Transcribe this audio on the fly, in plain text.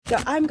So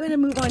I'm going to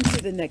move on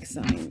to the next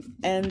sign.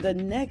 And the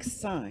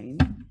next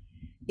sign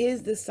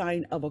is the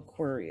sign of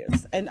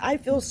Aquarius. And I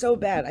feel so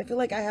bad. I feel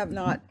like I have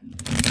not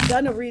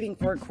done a reading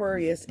for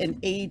Aquarius in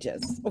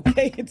ages.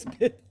 Okay,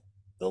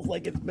 feels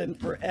like it's been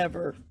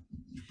forever.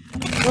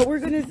 But we're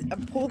going to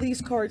pull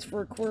these cards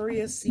for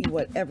Aquarius, see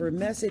whatever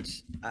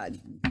message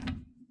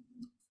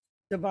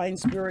Divine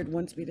Spirit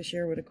wants me to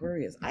share with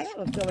Aquarius. I have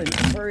a feeling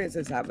Aquarius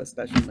have a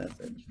special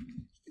message.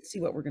 Let's see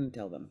what we're going to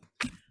tell them.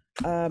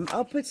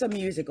 I'll put some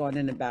music on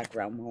in the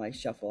background while I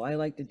shuffle. I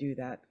like to do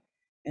that,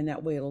 and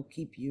that way it'll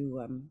keep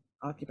you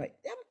occupied.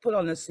 I'll put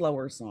on a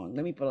slower song.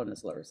 Let me put on a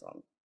slower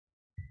song.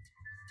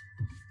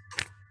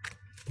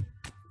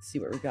 Let's see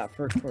what we got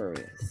for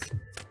Aquarius.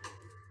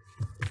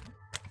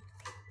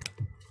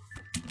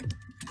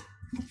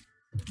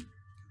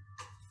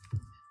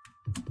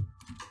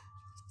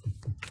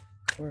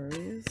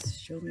 Aquarius,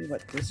 show me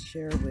what this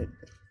share with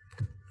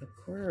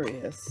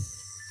Aquarius.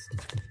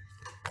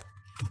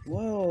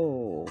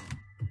 Whoa.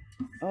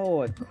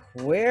 Oh,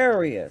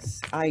 Aquarius.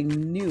 I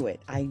knew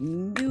it. I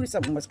knew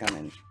something was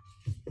coming.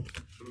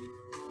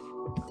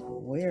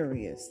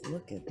 Aquarius.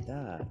 Look at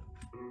that.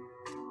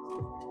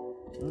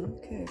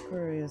 Okay,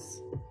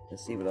 Aquarius.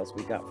 Let's see what else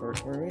we got for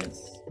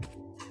Aquarius.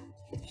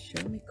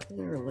 Show me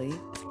clearly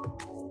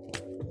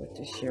what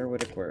to share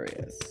with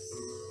Aquarius.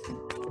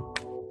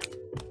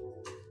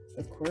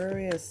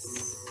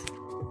 Aquarius.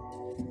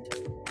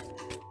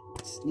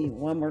 Just need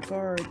one more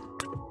card.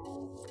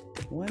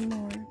 One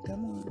more.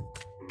 Come on.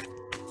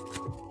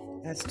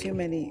 That's too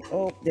many.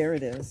 Oh, there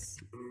it is.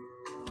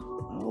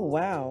 Oh,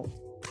 wow.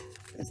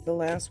 That's the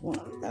last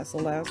one. That's the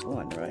last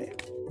one,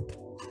 right?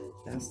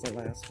 That's the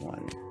last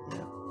one.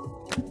 Yeah.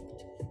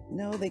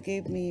 No, they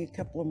gave me a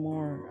couple of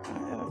more.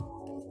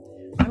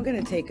 I'm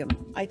going to take them.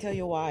 I tell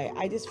you why.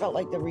 I just felt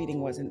like the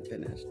reading wasn't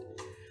finished.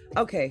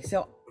 Okay,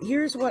 so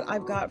here's what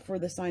I've got for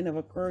the sign of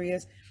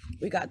Aquarius.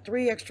 We got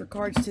 3 extra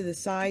cards to the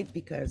side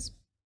because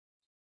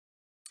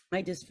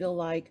I just feel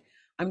like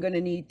I'm going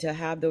to need to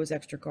have those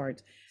extra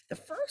cards. The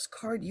first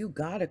card you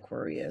got,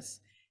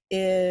 Aquarius,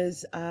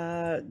 is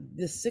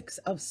the 6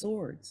 of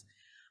Swords.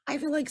 I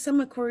feel like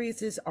some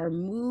Aquariuses are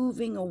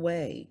moving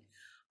away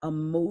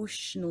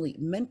emotionally,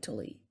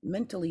 mentally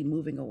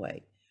moving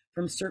away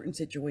from certain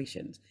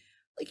situations.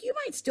 Like you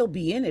might still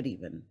be in it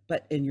even,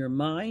 but in your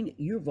mind,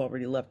 you've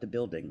already left the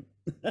building.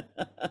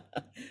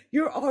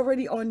 You're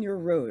already on your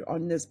road,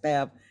 on this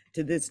path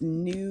to this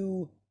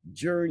new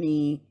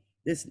journey,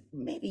 this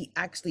maybe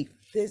actually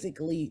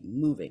physically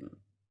moving.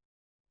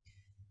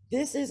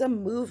 This is a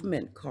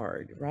movement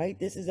card, right?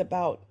 This is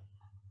about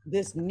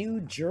this new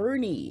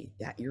journey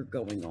that you're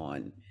going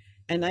on.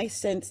 And I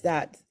sense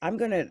that I'm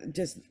going to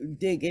just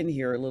dig in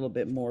here a little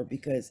bit more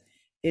because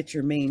it's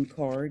your main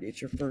card,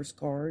 it's your first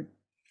card.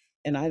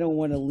 And I don't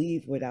want to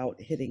leave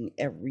without hitting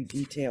every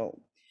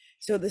detail.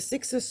 So the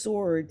 6 of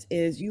Swords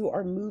is you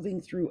are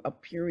moving through a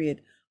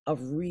period of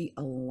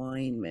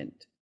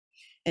realignment.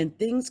 And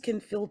things can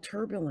feel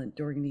turbulent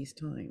during these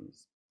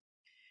times.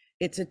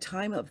 It's a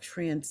time of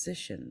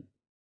transition.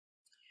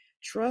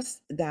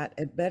 Trust that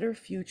a better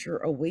future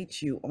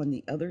awaits you on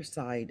the other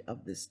side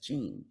of this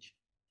change.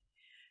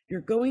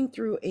 You're going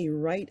through a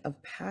rite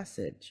of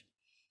passage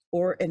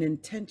or an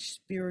intense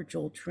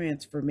spiritual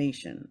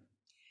transformation.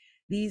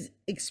 These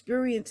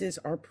experiences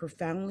are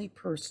profoundly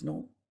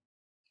personal,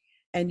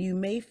 and you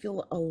may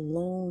feel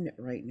alone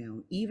right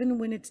now, even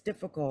when it's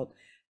difficult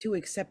to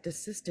accept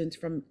assistance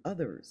from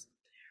others.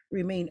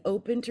 Remain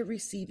open to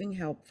receiving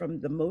help from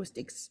the most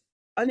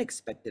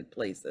unexpected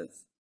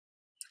places,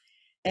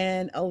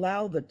 and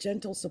allow the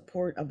gentle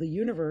support of the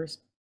universe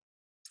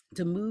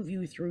to move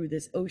you through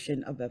this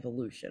ocean of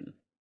evolution.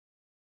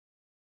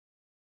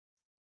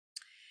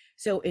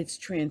 So it's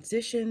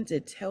transitions,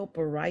 it's help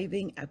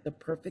arriving at the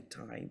perfect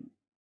time.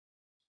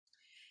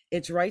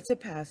 It's rites of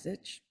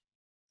passage,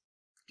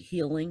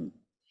 healing,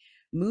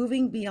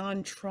 moving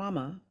beyond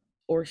trauma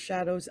or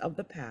shadows of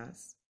the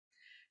past,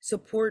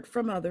 support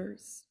from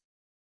others,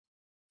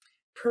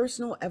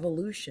 personal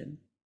evolution,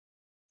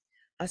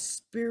 a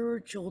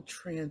spiritual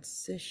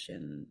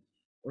transition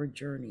or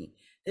journey.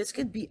 This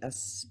could be a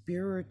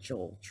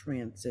spiritual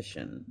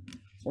transition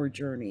or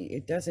journey.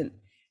 It doesn't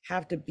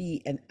have to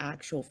be an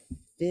actual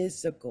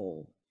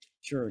physical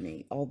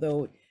journey,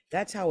 although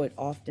that's how it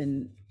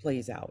often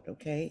plays out,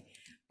 okay?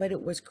 But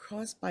it was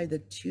crossed by the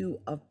 2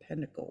 of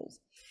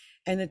Pentacles.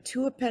 And the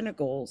 2 of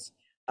Pentacles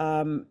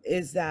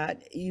is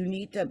that you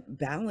need to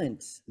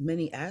balance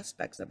many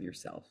aspects of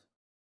yourself.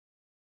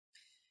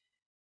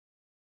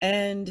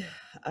 And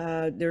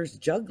there's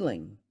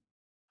juggling.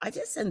 I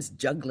just sense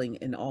juggling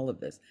in all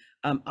of this.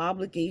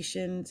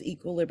 Obligations,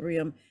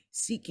 equilibrium,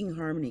 seeking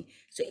harmony.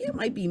 So you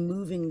might be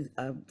moving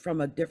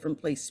from a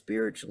different place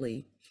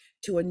spiritually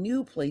to a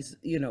new place,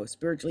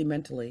 spiritually,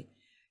 mentally,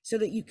 so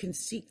that you can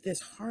seek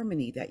this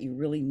harmony that you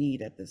really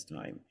need at this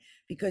time,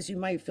 because you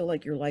might feel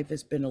like your life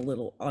has been a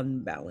little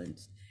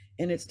unbalanced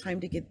and it's time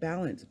to get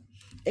balanced.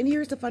 And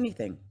here's the funny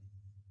thing.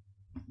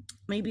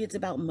 Maybe it's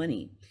about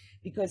money,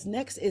 because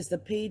next is the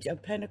Page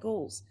of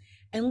Pentacles.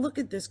 And look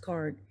at this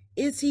card.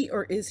 Is he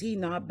or is he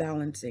not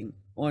balancing?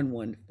 on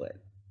one foot.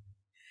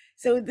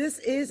 So this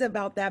is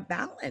about that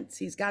balance.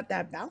 He's got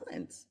that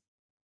balance.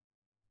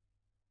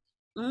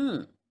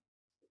 Mm.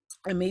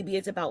 And maybe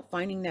it's about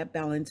finding that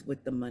balance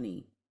with the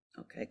money,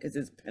 okay? Because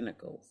it's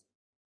pentacles.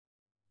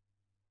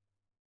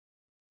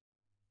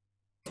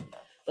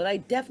 But I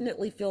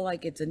definitely feel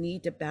like it's a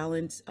need to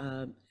balance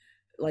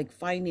like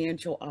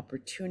financial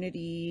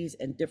opportunities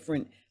and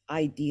different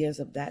ideas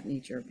of that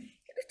nature.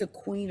 Here's the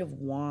Queen of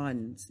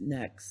Wands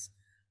next,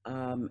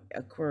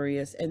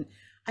 Aquarius. And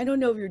I don't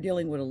know if you're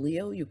dealing with a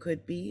Leo, you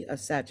could be a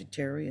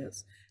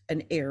Sagittarius,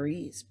 an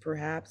Aries,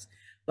 perhaps.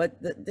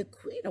 But the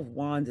Queen of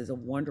Wands is a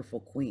wonderful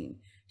queen.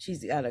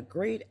 She's got a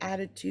great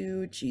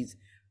attitude. She's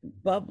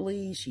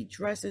bubbly. She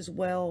dresses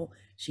well.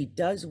 She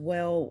does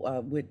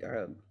well with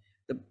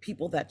the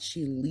people that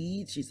she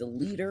leads. She's a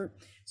leader.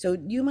 So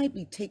you might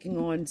be taking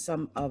on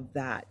some of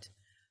that,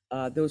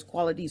 those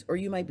qualities, or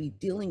you might be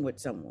dealing with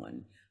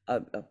someone,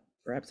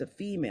 perhaps a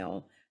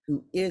female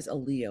who is a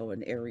Leo,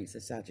 an Aries,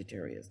 a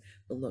Sagittarius.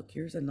 But look,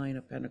 here's a Nine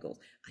of Pentacles.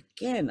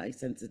 Again, I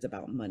sense it's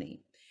about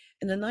money.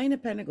 And the Nine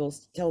of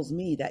Pentacles tells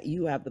me that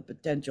you have the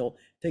potential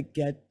to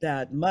get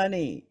that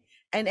money.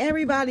 And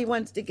everybody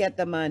wants to get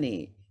the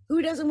money.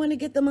 Who doesn't want to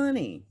get the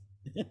money?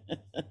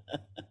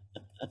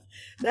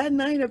 That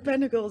Nine of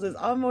Pentacles is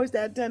almost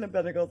that Ten of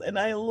Pentacles. And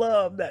I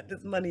love that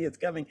this money is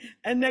coming.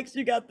 And next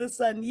you got the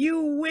Sun.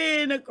 You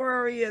win,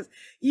 Aquarius.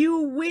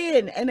 You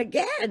win. And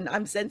again,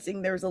 I'm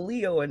sensing there's a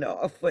Leo in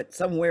a foot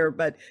somewhere,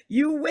 but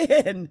you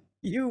win.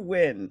 You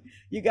win.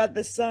 You got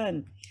the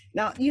Sun.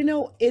 Now, you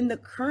know, in the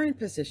current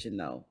position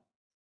though,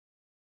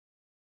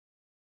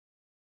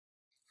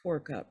 Four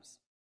of Cups.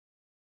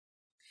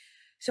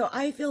 So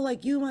I feel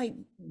like you might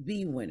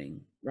be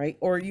winning, right?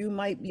 Or you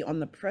might be on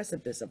the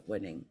precipice of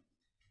winning.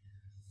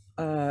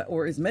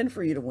 Or is meant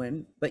for you to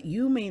win, but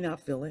you may not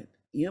feel it.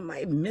 You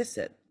might miss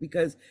it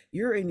because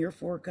you're in your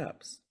Four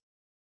Cups.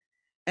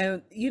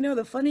 And you know,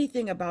 the funny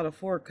thing about a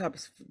Four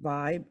Cups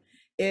vibe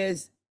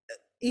is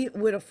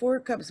with a Four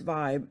Cups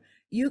vibe,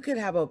 you could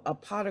have a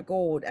pot of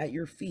gold at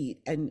your feet.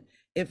 And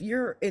if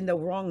you're in the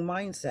wrong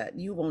mindset,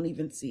 you won't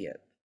even see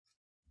it.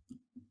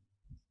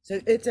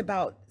 So it's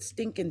about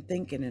stinking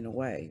thinking in a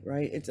way,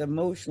 right? It's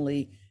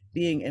emotionally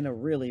being in a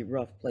really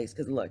rough place.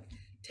 Because look,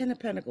 Ten of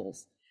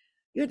Pentacles.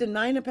 You had the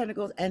Nine of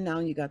Pentacles, and now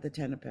you got the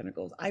Ten of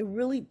Pentacles. I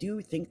really do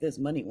think this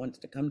money wants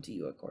to come to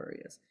you,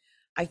 Aquarius.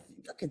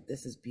 Look at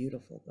this, is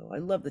beautiful though. I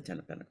love the Ten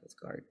of Pentacles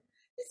card.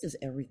 This is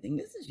everything.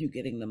 This is you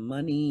getting the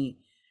money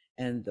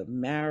and the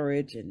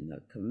marriage and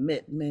the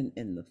commitment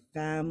and the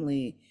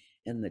family,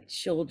 and the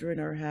children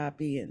are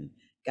happy and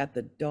got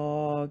the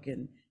dog,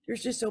 and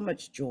there's just so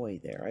much joy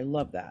there. I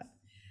love that.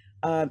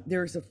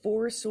 There's a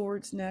Four of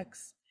Swords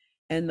next.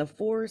 And the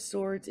Four of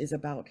Swords is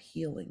about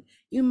healing.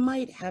 You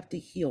might have to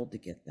heal to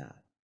get that.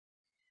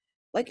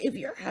 Like if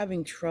you're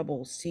having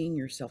trouble seeing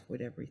yourself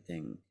with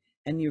everything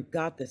and you've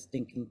got this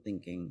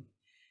thinking,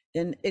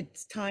 then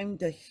it's time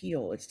to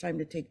heal. It's time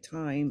to take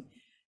time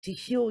to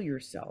heal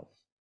yourself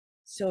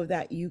so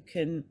that you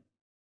can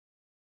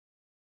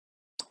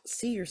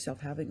see yourself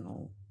having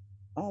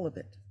all of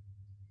it.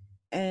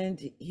 And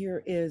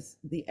here is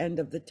the end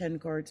of the 10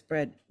 card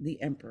spread,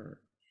 the Emperor.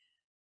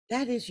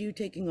 That is you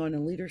taking on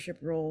a leadership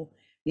role,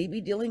 maybe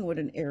dealing with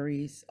an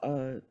Aries.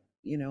 You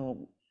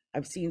know,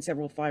 I've seen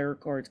several fire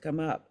cards come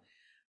up,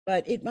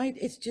 but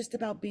it's just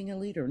about being a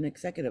leader, an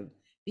executive,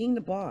 being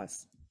the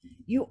boss.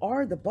 You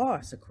are the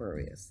boss,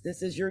 Aquarius.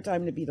 This is your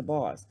time to be the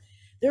boss.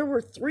 There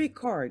were 3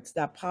 cards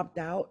that popped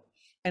out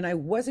and I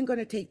wasn't going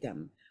to take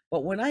them.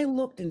 But when I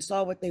looked and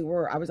saw what they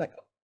were, I was like,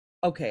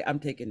 okay, I'm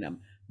taking them.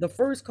 The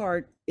first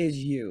card is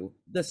you,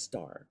 the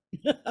Star.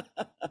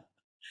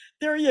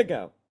 There you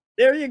go.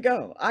 There you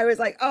go. I was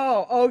like,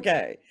 oh,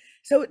 okay.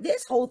 So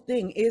this whole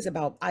thing is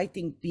about, I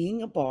think,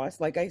 being a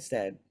boss, like I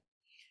said,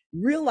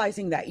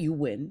 realizing that you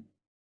win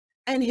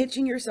and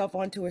hitching yourself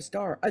onto a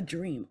star, a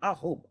dream, a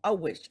hope, a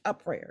wish, a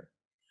prayer.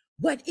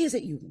 What is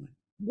it you want?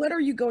 What are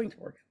you going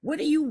for?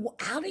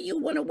 How do you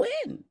want to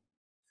win?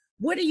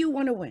 What do you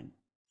want to win?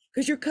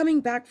 Because you're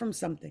coming back from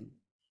something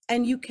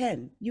and you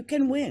can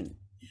win.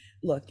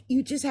 Look,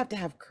 you just have to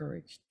have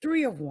courage.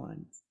 3 of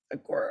Wands,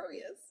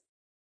 Aquarius.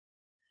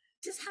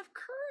 Just have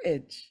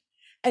courage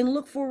and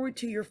look forward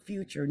to your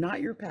future,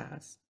 not your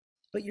past,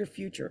 but your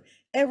future.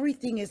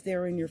 Everything is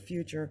there in your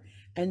future.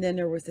 And then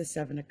there was the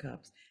 7 of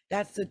Cups.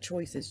 That's the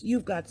choices.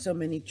 You've got so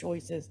many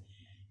choices.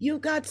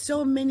 You've got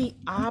so many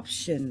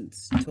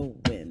options to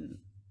win.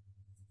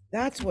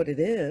 That's what it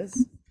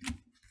is.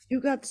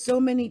 You've got so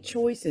many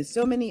choices,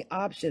 so many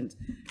options,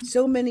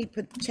 so many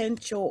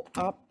potential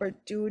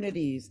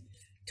opportunities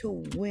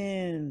to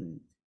win.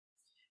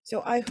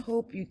 So I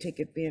hope you take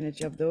advantage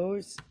of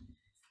those.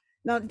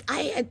 Now,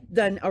 I had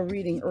done a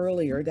reading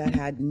earlier that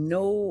had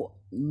no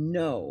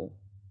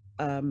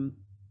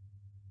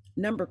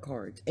number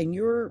cards, and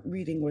your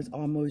reading was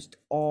almost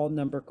all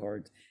number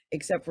cards,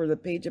 except for the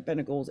Page of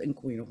Pentacles and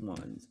Queen of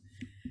Wands.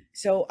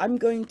 So I'm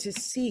going to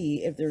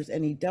see if there's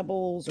any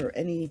doubles or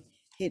any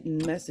hidden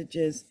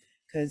messages,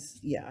 because,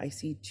 yeah, I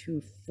see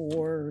 2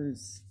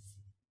 4s.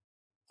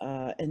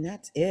 And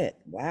that's it.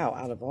 Wow,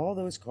 out of all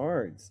those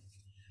cards,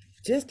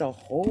 just a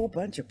whole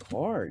bunch of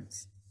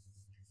cards.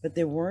 But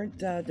there weren't,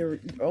 there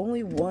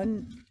only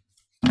one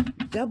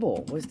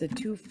double was the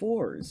 2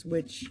 4s,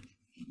 which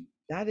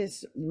that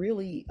is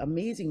really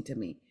amazing to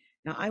me.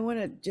 Now I want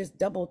to just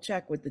double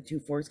check with the 2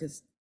 4s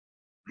because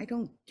I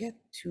don't get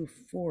 2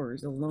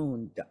 4s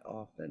alone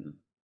often.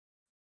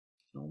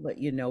 I'll let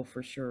you know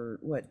for sure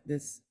what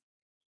this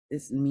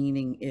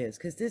meaning is,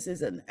 because this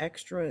is an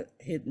extra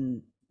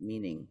hidden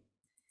meaning.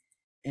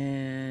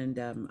 And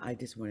I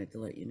just wanted to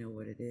let you know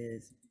what it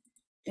is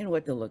and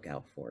what to look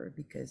out for,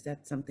 because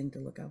that's something to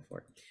look out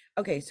for.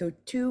 Okay, so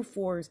 2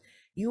 4s,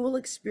 you will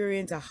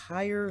experience a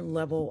higher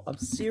level of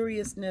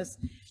seriousness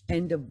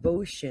and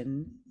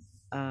devotion,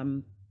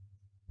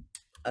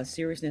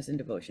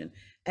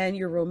 and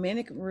your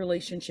romantic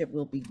relationship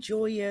will be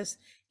joyous,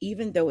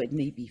 even though it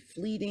may be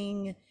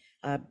fleeting.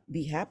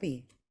 Be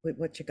happy with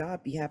what you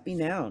got. Be happy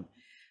now.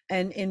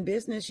 And in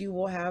business, you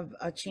will have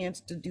a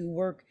chance to do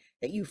work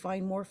that you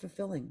find more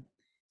fulfilling.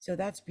 So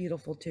that's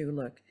beautiful too.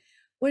 Look,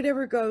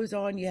 whatever goes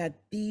on, you had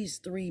these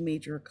 3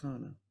 major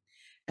arcana.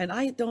 And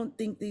I don't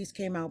think these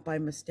came out by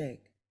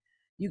mistake.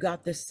 You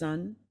got the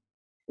Sun,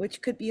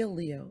 which could be a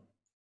Leo,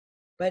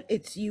 but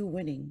it's you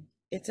winning.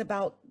 It's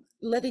about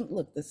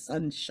look, the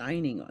sun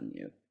shining on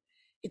you.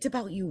 It's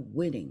about you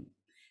winning.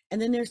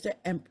 And then there's the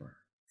Emperor.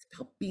 It's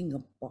about being a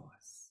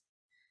boss.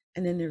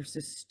 And then there's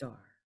the Star.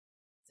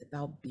 It's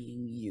about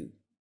being you.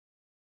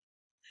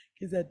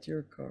 Because that's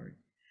your card.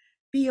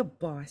 Be a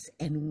boss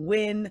and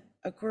win,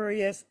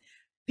 Aquarius.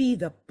 Be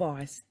the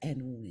boss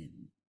and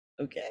win.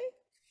 Okay?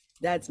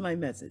 That's my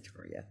message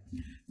for you.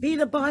 Be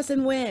the boss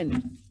and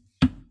win.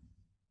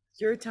 It's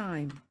your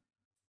time.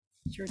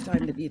 It's your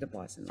time to be the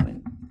boss and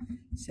win.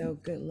 So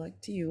good luck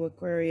to you,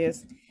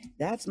 Aquarius.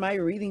 That's my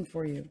reading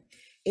for you.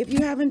 If you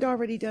haven't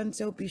already done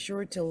so, be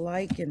sure to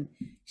like and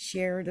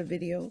share the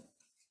video.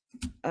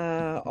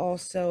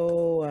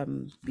 Also,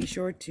 be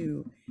sure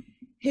to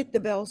hit the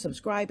bell,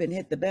 subscribe and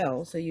hit the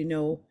bell so you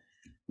know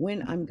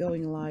when I'm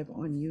going live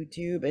on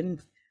YouTube.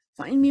 And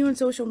find me on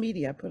social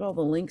media. I put all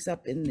the links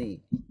up in the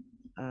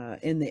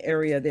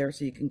area there,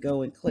 so you can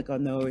go and click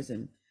on those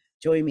and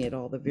join me at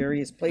all the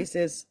various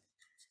places.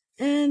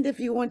 And if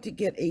you want to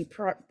get a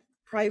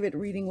private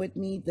reading with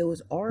me,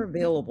 those are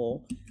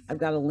available. I've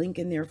got a link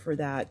in there for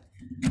that.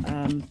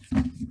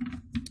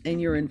 And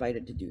you're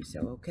invited to do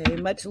so. Okay,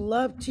 much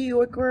love to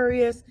you,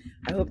 Aquarius.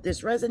 I hope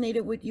this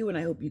resonated with you, and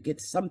I hope you get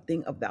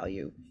something of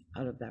value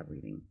out of that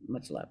reading.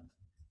 Much love.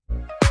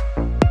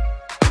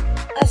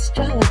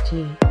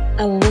 Astrology,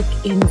 a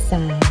look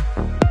inside.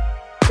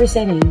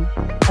 Presenting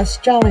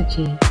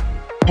astrology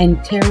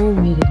and tarot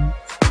readings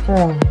for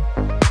all.